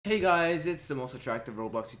Hey guys, it's the most attractive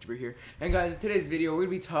Roblox YouTuber here, and guys, in today's video we're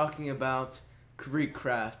gonna be talking about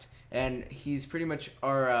KreekCraft, and he's pretty much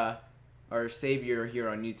our savior here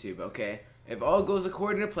on YouTube. Okay, if all goes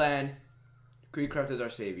according to plan, KreekCraft is our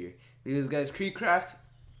savior. Because guys, KreekCraft,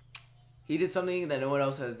 he did something that no one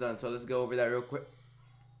else has done. So let's go over that real quick.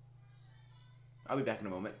 I'll be back in a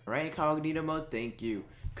moment. Right, incognito mode. Thank you.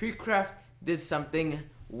 KreekCraft did something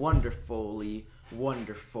wonderfully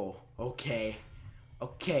wonderful.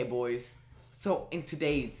 Okay, boys. So in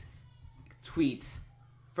today's tweets,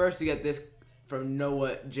 first we get this from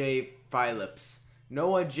Noah J. Phillips.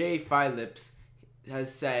 Noah J. Phillips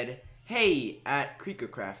has said, "Hey, at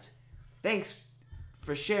KreekCraft, thanks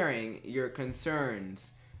for sharing your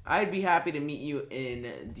concerns. I'd be happy to meet you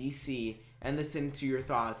in DC and listen to your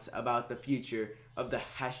thoughts about the future of the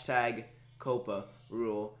hashtag COPA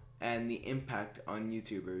rule and the impact on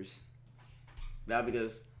YouTubers." Now,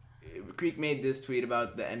 because Kreek made this tweet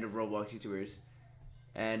about the end of Roblox YouTubers,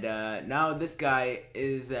 and now this guy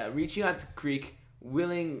is reaching out to Kreek,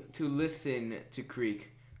 willing to listen to Kreek,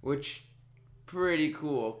 which pretty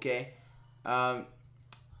cool. Okay, I'm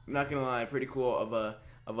not gonna lie, pretty cool of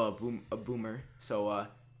a boomer. So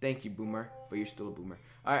thank you, boomer, but you're still a boomer.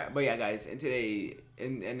 All right, but yeah, guys, and today,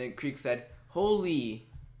 and then Kreek said, "Holy."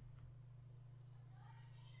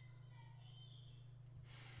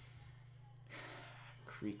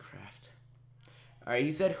 KreekCraft. Alright,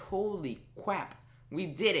 he said, "Holy crap, we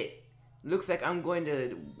did it. Looks like I'm going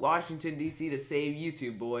to Washington, D.C. to save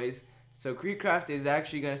YouTube, boys." So KreekCraft is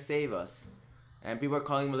actually going to save us. And people are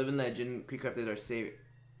calling him a living legend. KreekCraft is our savior.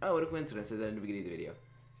 Oh, what a coincidence, I said that in the beginning of the video.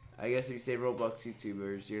 I guess if you say Roblox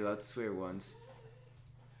YouTubers, you're allowed to swear once.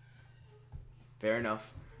 Fair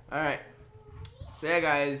enough. Alright. So yeah,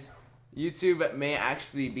 guys, YouTube may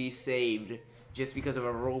actually be saved just because of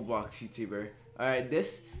a Roblox YouTuber. Alright,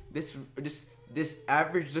 this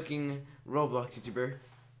average looking Roblox YouTuber,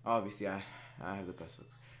 obviously I have the best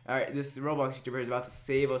looks. Alright, this Roblox YouTuber is about to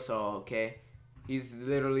save us all, okay? He's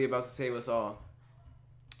literally about to save us all.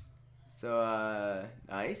 So,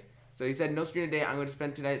 nice. So he said, "No screen today. I'm going to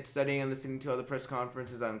spend tonight studying and listening to all the press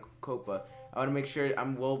conferences on COPA. I want to make sure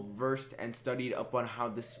I'm well versed and studied up on how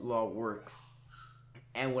this law works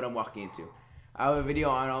and what I'm walking into. I'll have a video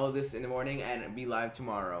on all of this in the morning and be live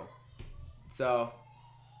tomorrow." So,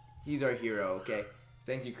 he's our hero, okay?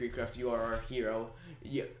 Thank you, KreekCraft. You are our hero.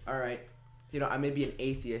 Yeah, alright. You know, I may be an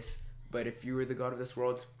atheist, but if you were the god of this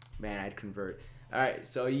world, man, I'd convert. Alright,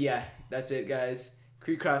 so yeah, that's it, guys.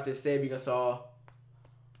 KreekCraft is saving us all.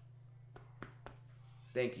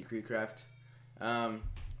 Thank you, KreekCraft.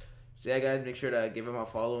 So yeah, guys, make sure to give him a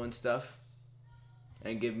follow and stuff.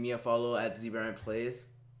 And give me a follow at zBrianPlayz.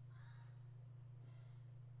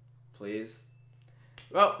 Please.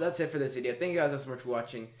 Well, that's it for this video. Thank you guys so much for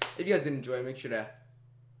watching. If you guys did enjoy, make sure to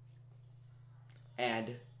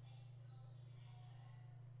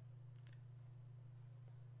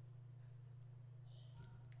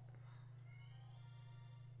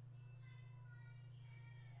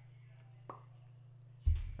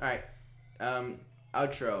Alright.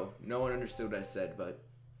 Outro. No one understood what I said, but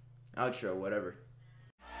outro, whatever.